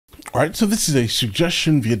All right, so this is a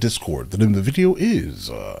suggestion via Discord. The name of the video is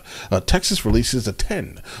Texas releases a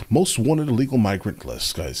 10 most wanted illegal migrant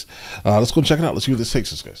list, guys. Let's go and check it out. Let's see where this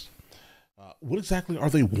takes us, guys. What exactly are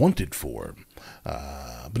they wanted for?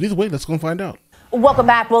 But either way, let's go and find out. Welcome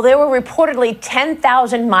back. Well, there were reportedly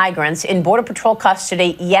 10,000 migrants in Border Patrol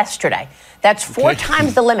custody yesterday. That's four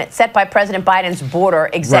times the limit set by President Biden's border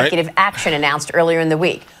executive action announced earlier in the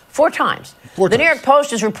week. Four times. The New York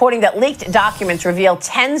Post is reporting that leaked documents reveal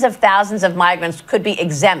tens of thousands of migrants could be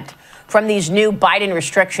exempt from these new Biden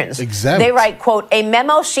restrictions. They write, quote, a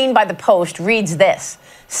memo seen by the Post reads this.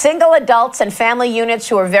 Single adults and family units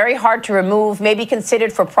who are very hard to remove may be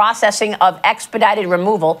considered for processing of expedited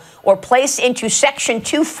removal or placed into Section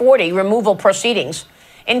 240 removal proceedings.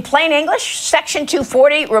 In plain English, Section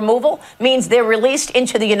 240 removal means they're released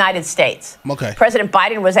into the United States. President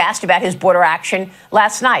Biden was asked about his border action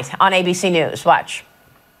last night on ABC News. Watch.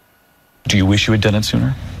 Do you wish you had done it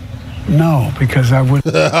sooner? No, because I would.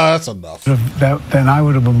 That's enough. Then I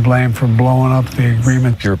would have been blamed for blowing up the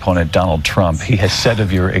agreement. Your opponent, Donald Trump, he has said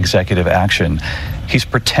of your executive action, he's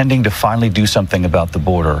pretending to finally do something about the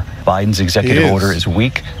border. Biden's executive order is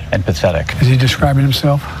weak and pathetic. Is he describing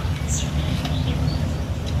himself?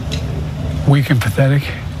 Weak and pathetic?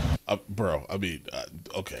 Bro, I mean,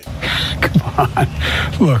 okay. Come on.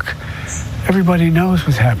 Look, everybody knows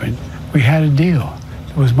what's happened. We had a deal.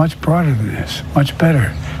 It was much broader than this, much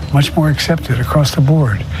better, much more accepted across the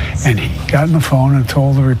board. And he got on the phone and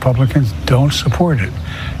told the Republicans, don't support it.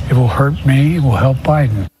 It will hurt me. It will help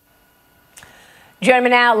Biden. Joining me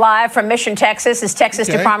now live from Mission, Texas, is Texas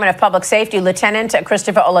Department of Public Safety Lieutenant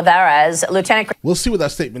Christopher Olivares. Lieutenant, we'll see where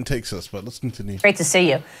that statement takes us, but let's continue. Great to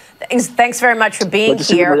see you. Thanks very much for being Good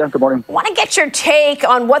to here. See you, good morning. I want to get your take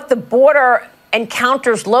on what the border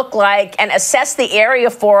encounters look like and assess the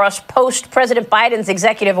area for us post President Biden's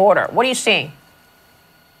executive order. What are you seeing?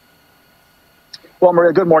 Well,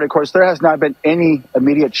 Maria, good morning. Of course, there has not been any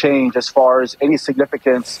immediate change as far as any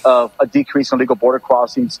significance of a decrease in illegal border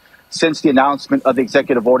crossings since the announcement of the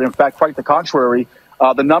executive order. In fact, quite the contrary,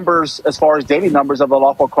 the numbers as far as daily numbers of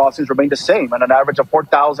unlawful crossings remain the same, and an average of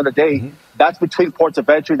 4,000 a day. That's between ports of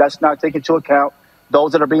entry. That's not taking into account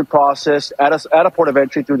those that are being processed at a port of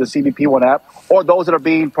entry through the CBP1 app, or those that are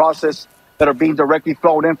being processed that are being directly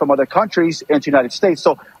flown in from other countries into the United States.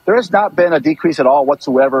 So there has not been a decrease at all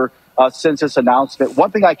whatsoever since this announcement. One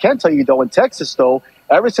thing I can tell you, though, in Texas, though,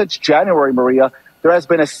 ever since January, Maria, there has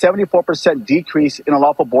been a 74% decrease in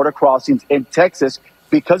unlawful border crossings in Texas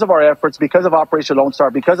because of our efforts, because of Operation Lone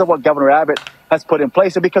Star, because of what Governor Abbott has put in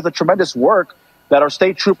place, and because of tremendous work that our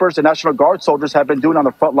state troopers and National Guard soldiers have been doing on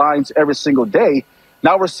the front lines every single day.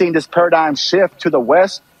 Now we're seeing this paradigm shift to the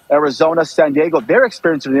west. Arizona, San Diego, they're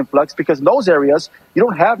experiencing an influx because in those areas, you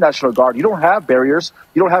don't have National Guard, you don't have barriers,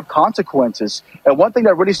 you don't have consequences. And one thing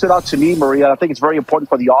that really stood out to me, Maria, and I think it's very important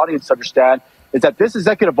for the audience to understand, is that this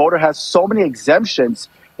executive order has so many exemptions,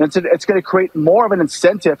 and it's going to create more of an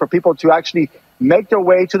incentive for people to actually make their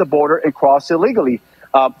way to the border and cross illegally.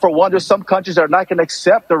 For one, there's some countries that are not going to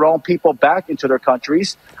accept their own people back into their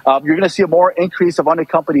countries. You're going to see a more increase of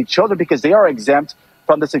unaccompanied children because they are exempt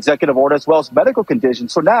from this executive order, as well as medical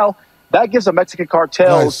conditions. So now that gives the Mexican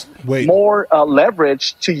cartels more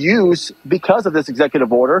leverage to use because of this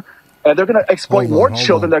executive order. And they're going to exploit more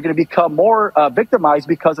children. They're going to become more victimized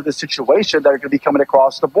because of the situation that are going to be coming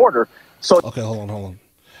across the border. So okay, hold on.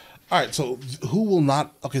 All right, so who will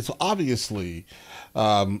not? Okay, so obviously,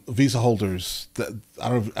 visa holders.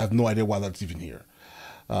 I have no idea why that's even here.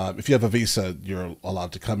 If you have a visa, you're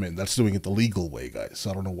allowed to come in. That's doing it the legal way, guys. So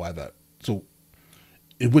I don't know why that. So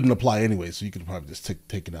it wouldn't apply anyway. So you could probably just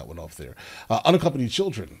take that one off there. Unaccompanied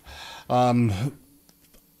children.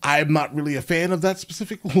 I'm not really a fan of that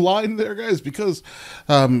specific line there, guys, because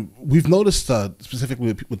we've noticed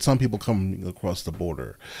specifically with some people coming across the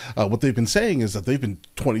border, what they've been saying is that they've been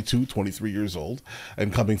 22, 23 years old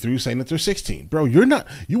and coming through saying that they're 16. Bro,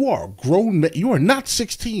 you are grown, you are not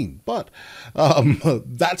 16, but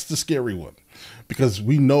that's the scary one, because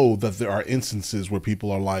we know that there are instances where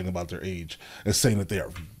people are lying about their age and saying that they are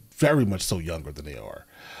very much so younger than they are.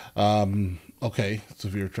 Okay,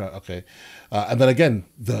 severe trial. Okay, and then again,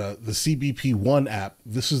 the CBP1 app.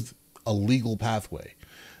 This is a legal pathway.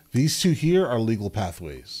 These two here are legal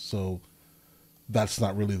pathways, so that's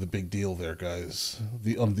not really the big deal there, guys.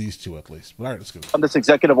 On these two at least. But all right, let's go. On this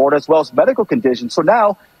executive order, as well as medical conditions. So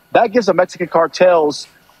now that gives the Mexican cartels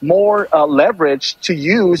more leverage to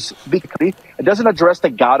use. Because it doesn't address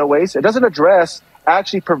the gotaways. It doesn't address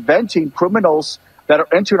actually preventing criminals that are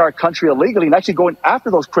entering our country illegally and actually going after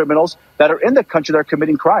those criminals that are in the country that are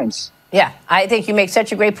committing crimes. Yeah, I think you make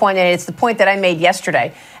such a great point, and it's the point that I made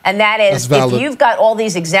yesterday. And that is, if you've got all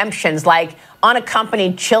these exemptions, like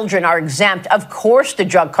unaccompanied children are exempt, of course the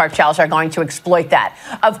drug cartels are going to exploit that.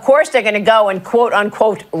 Of course they're going to go and, quote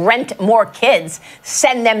unquote, rent more kids,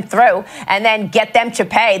 send them through, and then get them to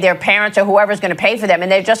pay their parents or whoever's going to pay for them.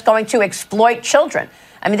 And they're just going to exploit children.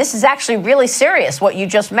 I mean, this is actually really serious, what you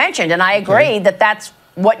just mentioned. And I agree that that's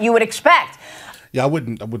what you would expect. Yeah, I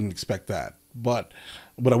wouldn't expect that. But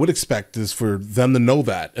what I would expect is for them to know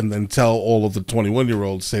that and then tell all of the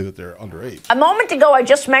 21-year-olds say that they're underage. A moment ago, I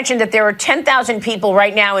just mentioned that there are 10,000 people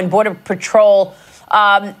right now in Border Patrol,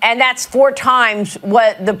 and that's 4 times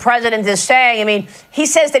what the president is saying. I mean, he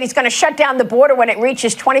says that he's going to shut down the border when it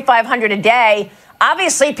reaches 2,500 a day.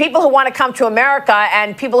 Obviously, people who want to come to America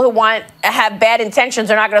and people who have bad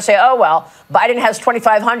intentions are not going to say, oh, well, Biden has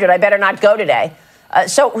 2,500. I better not go today.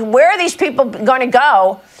 So where are these people going to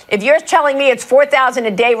go? If you're telling me it's 4,000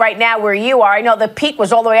 a day right now where you are, I know the peak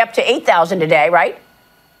was all the way up to 8,000 a day, right?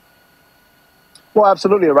 Well,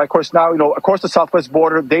 absolutely. Right. Of course, now, across the southwest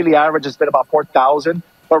border, daily average has been about 4,000.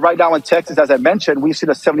 But right now in Texas, as I mentioned, we've seen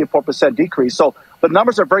a 74% decrease. So the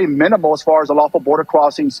numbers are very minimal as far as the lawful border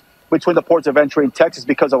crossings between the ports of entry in Texas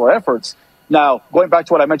because of our efforts. Now, going back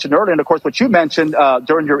to what I mentioned earlier, and of course, what you mentioned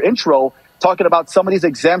during your intro, talking about some of these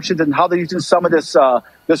exemptions and how they're using some of this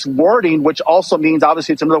this wording, which also means,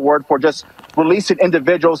 obviously, it's another word for just releasing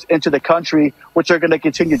individuals into the country, which they're going to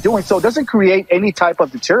continue doing. So it doesn't create any type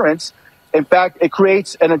of deterrence. In fact, it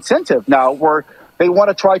creates an incentive now where they want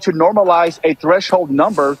to try to normalize a threshold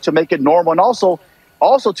number to make it normal and also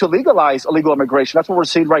to legalize illegal immigration. That's what we're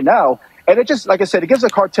seeing right now. And it just, like I said, it gives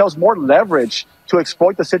the cartels more leverage to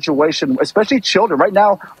exploit the situation, especially children. Right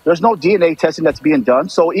now, there's no DNA testing that's being done.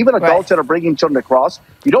 So even adults that are bringing children across,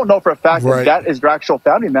 you don't know for a fact that is their actual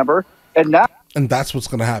family member. And that's what's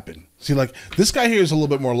going to happen. See, like, this guy here is a little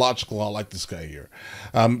bit more logical. I like this guy here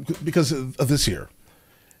because of this here.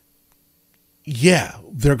 Yeah,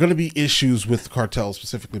 there are going to be issues with cartels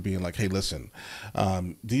specifically being like, hey, listen,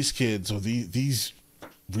 these kids or these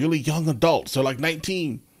really young adults, they're like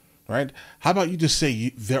 19, right? How about you just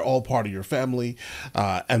say they're all part of your family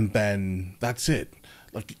and then that's it?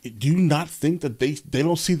 Like, do you not think that they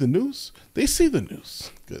don't see the news? They see the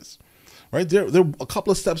news, because right, they're a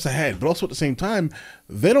couple of steps ahead, but also at the same time,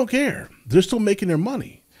 they don't care. They're still making their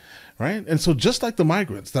money. Right. And so just like the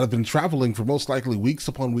migrants that have been traveling for most likely weeks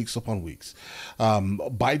upon weeks upon weeks,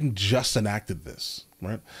 Biden just enacted this.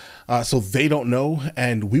 Right. So they don't know,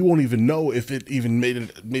 and we won't even know if it even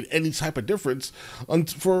made any type of difference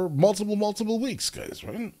for multiple weeks, guys.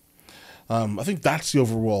 Right. I think that's the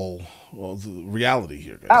overall the reality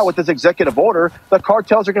here, guys. Now, with this executive order, the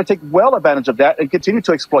cartels are going to take well advantage of that and continue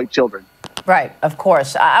to exploit children. Right, of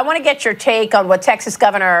course. I want to get your take on what Texas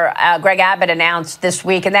Governor Greg Abbott announced this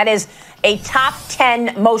week, and that is a top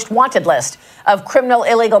 10 most wanted list of criminal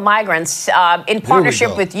illegal migrants in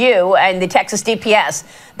partnership with you and the Texas DPS.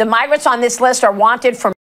 The migrants on this list are wanted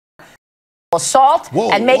for assault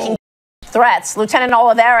and making threats. Lieutenant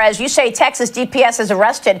Oliveira, as you say, Texas DPS has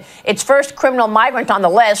arrested its first criminal migrant on the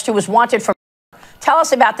list who was wanted for. Tell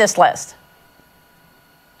us about this list.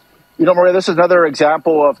 Maria, this is another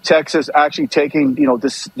example of Texas actually taking,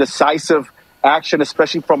 this decisive action,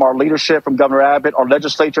 especially from our leadership, from Governor Abbott, our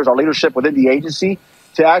legislatures, our leadership within the agency,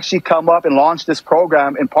 to actually come up and launch this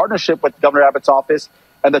program in partnership with Governor Abbott's office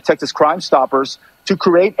and the Texas Crime Stoppers to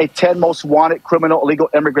create a 10 most wanted criminal illegal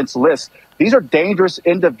immigrants list. These are dangerous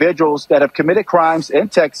individuals that have committed crimes in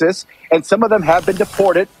Texas, and some of them have been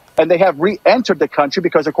deported. And they have re-entered the country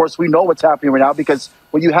because, of course, we know what's happening right now, because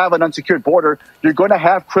when you have an unsecured border, you're going to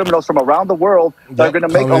have criminals from around the world that are going to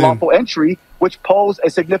make a lawful entry, which pose a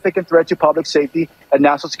significant threat to public safety and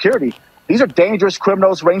national security. These are dangerous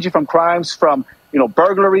criminals ranging from crimes from,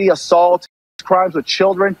 burglary, assault, crimes with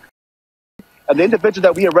children. And the individual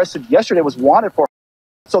that we arrested yesterday was wanted for.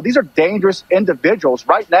 So these are dangerous individuals.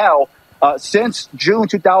 Right now, since June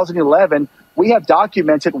 2011, we have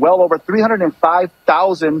documented well over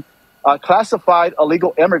 305,000 classified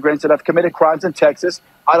illegal immigrants that have committed crimes in Texas.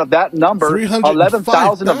 Out of that number,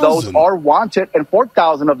 11,000 of those are wanted, and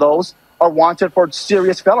 4,000 of those are wanted for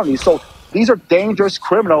serious felonies. So these are dangerous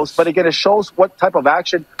criminals. But again, it shows what type of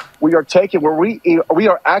action we are taking, where we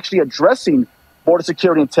are actually addressing border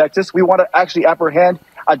security in Texas. We want to actually apprehend,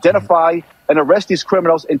 identify, and arrest these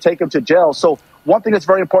criminals and take them to jail. So one thing that's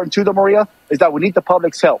very important too, though, Maria, is that we need the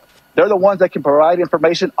public's help. They're the ones that can provide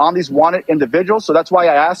information on these wanted individuals. So that's why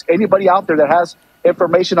I ask anybody out there that has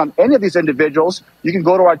information on any of these individuals, you can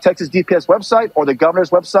go to our Texas DPS website or the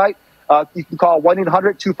governor's website. You can call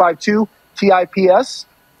 1-800-252-TIPS.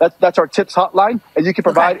 That's our TIPS hotline, and you can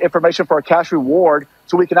provide information for a cash reward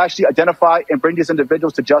so we can actually identify and bring these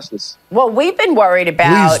individuals to justice. Well, we've been worried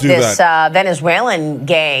about this Venezuelan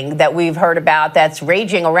gang that we've heard about that's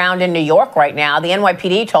raging around in New York right now. The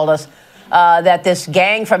NYPD told us that this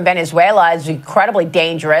gang from Venezuela is incredibly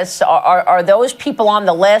dangerous. Are those people on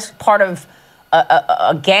the list part of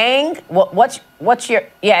a gang? What's your?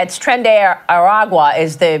 Yeah, it's Tren de Aragua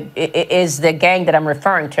is the gang that I'm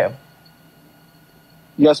referring to.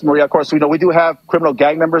 Yes, Maria, of course, we do have criminal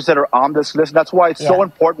gang members that are on this list. That's why it's so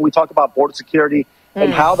important when we talk about border security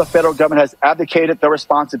and how the federal government has abdicated their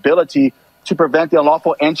responsibility to prevent the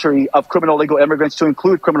unlawful entry of criminal illegal immigrants, to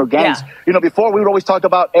include criminal gangs. Before we would always talk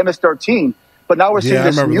about MS-13, but now we're seeing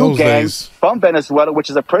this new gang from Venezuela,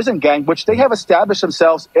 which is a prison gang, which they have established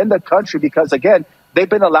themselves in the country because, again, they've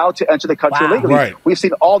been allowed to enter the country illegally. Right. We've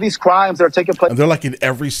seen all these crimes that are taking place. And they're like in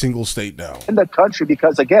every single state now. In the country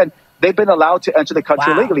because, again, they've been allowed to enter the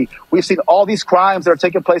country illegally. We've seen all these crimes that are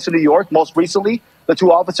taking place in New York. Most recently, the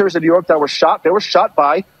 2 officers in New York that were shot, they were shot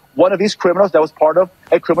by one of these criminals that was part of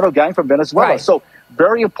a criminal gang from Venezuela. So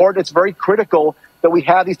very important. It's very critical that we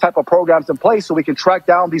have these type of programs in place so we can track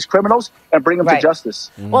down these criminals and bring them to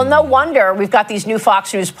justice. Well, no wonder we've got these new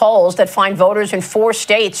Fox News polls that find voters in 4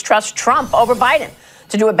 states trust Trump over Biden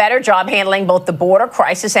to do a better job handling both the border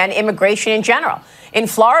crisis and immigration in general. In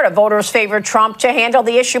Florida, voters favored Trump to handle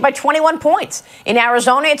the issue by 21 points. In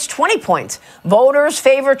Arizona, it's 20 points. Voters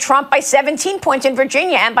favor Trump by 17 points in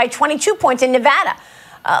Virginia and by 22 points in Nevada.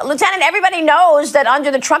 Lieutenant, everybody knows that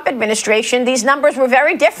under the Trump administration, these numbers were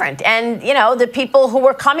very different. And, the people who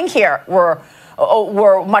were coming here were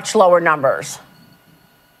much lower numbers.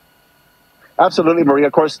 Absolutely, Maria.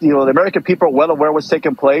 Of course, the American people are well aware of what's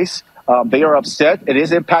taking place. They are upset. It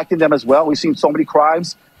is impacting them as well. We've seen so many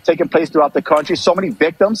crimes taking place throughout the country, so many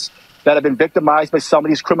victims that have been victimized by some of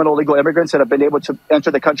these criminal illegal immigrants that have been able to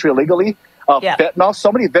enter the country illegally. Fentanyl,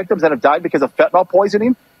 so many victims that have died because of fentanyl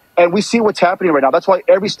poisoning. And we see what's happening right now. That's why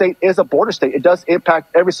every state is a border state. It does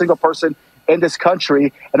impact every single person in this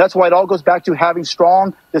country. And that's why it all goes back to having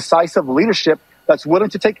strong, decisive leadership that's willing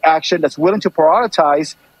to take action, that's willing to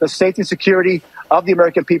prioritize the safety and security of the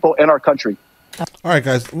American people in our country. All right,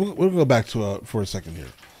 guys, we'll go back to for a second here.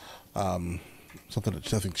 Something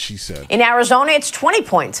that I think she said. In Arizona, it's 20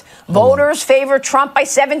 points. Voters favor Trump by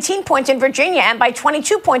 17 points in Virginia and by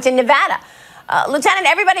 22 points in Nevada. Lieutenant,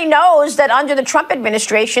 everybody knows that under the Trump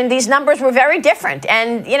administration, these numbers were very different.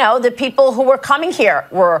 And, the people who were coming here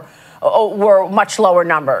were much lower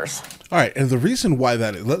numbers. All right. And the reason why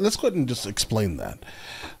that is, let's go ahead and just explain that.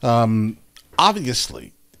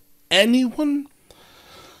 Obviously, anyone,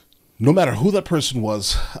 no matter who that person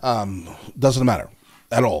was, doesn't matter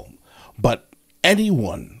at all. But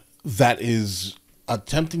anyone that is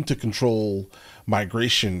attempting to control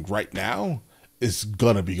migration right now is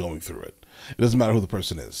going to be going through it. It doesn't matter who the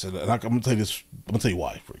person is. And I'm going to tell you this. I'm going to tell you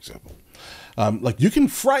why, for example. You can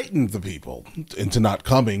frighten the people into not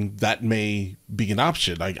coming. That may be an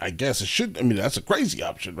option. I guess it should. I mean, that's a crazy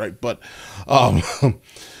option, right? But I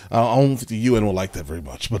don't think the UN will like that very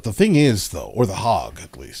much. But the thing is, though, or the Hague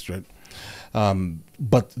at least, right?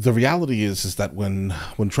 But the reality is that when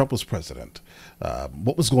Trump was president,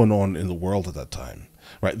 what was going on in the world at that time,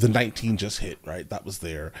 right? The 19 just hit, right? That was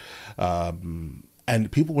there.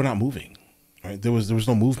 And people were not moving, right? There was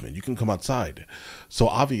no movement. You can come outside. So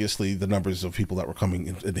obviously the numbers of people that were coming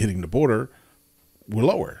and hitting the border were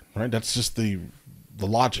lower, right? That's just the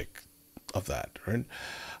logic of that, right?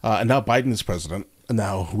 And now Biden is president.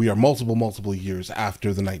 Now we are multiple years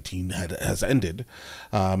after the 19 has ended,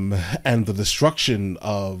 and the destruction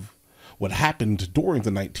of what happened during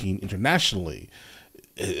the 19 internationally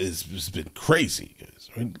has been crazy.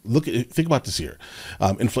 Right? Think about this here.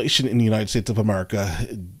 Inflation in the United States of America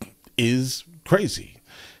is crazy.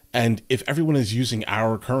 And if everyone is using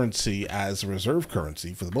our currency as a reserve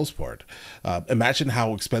currency for the most part, imagine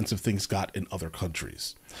how expensive things got in other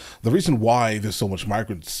countries. The reason why there's so much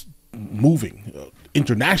migrants moving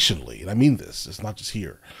internationally, and I mean this, it's not just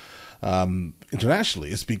here,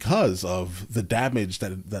 internationally, is because of the damage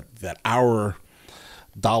that our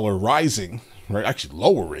dollar rising, right, actually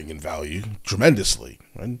lowering in value tremendously,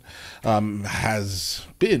 right, has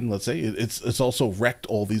been, let's say, it's also wrecked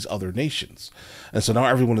all these other nations. And so now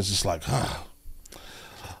everyone is just like,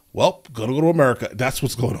 well, gonna go to America. That's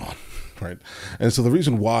what's going on, right? And so the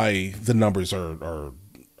reason why the numbers are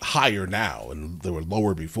higher now and they were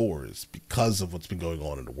lower before is because of what's been going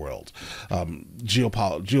on in the world.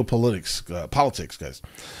 Politics, guys,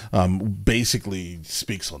 basically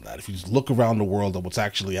speaks on that. If you just look around the world at what's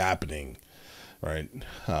actually happening, right,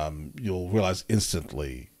 you'll realize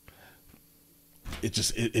instantly it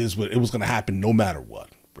was going to happen no matter what.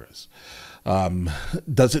 progress.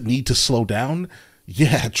 Does it need to slow down?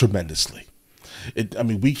 Yeah, tremendously. I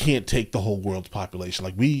mean, we can't take the whole world's population.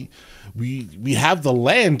 Like we have the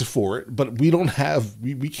land for it, but we don't have.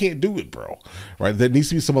 We can't do it, bro. Right? There needs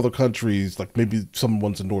to be some other countries, like maybe some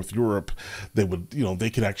ones in North Europe, that would, they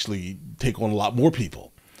could actually take on a lot more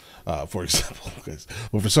people. For example,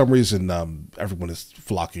 but for some reason, everyone is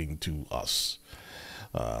flocking to us,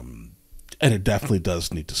 and it definitely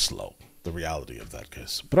does need to slow. The reality of that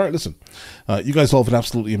case. But all right, listen, you guys all have an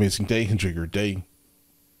absolutely amazing day. Enjoy your day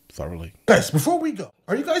thoroughly. Guys, before we go,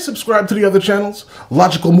 are you guys subscribed to the other channels?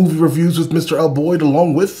 Logical Movie Reviews with Mr. L. Boyd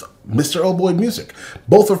along with Mr. L. Boyd Music.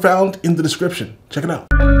 Both are found in the description. Check it out.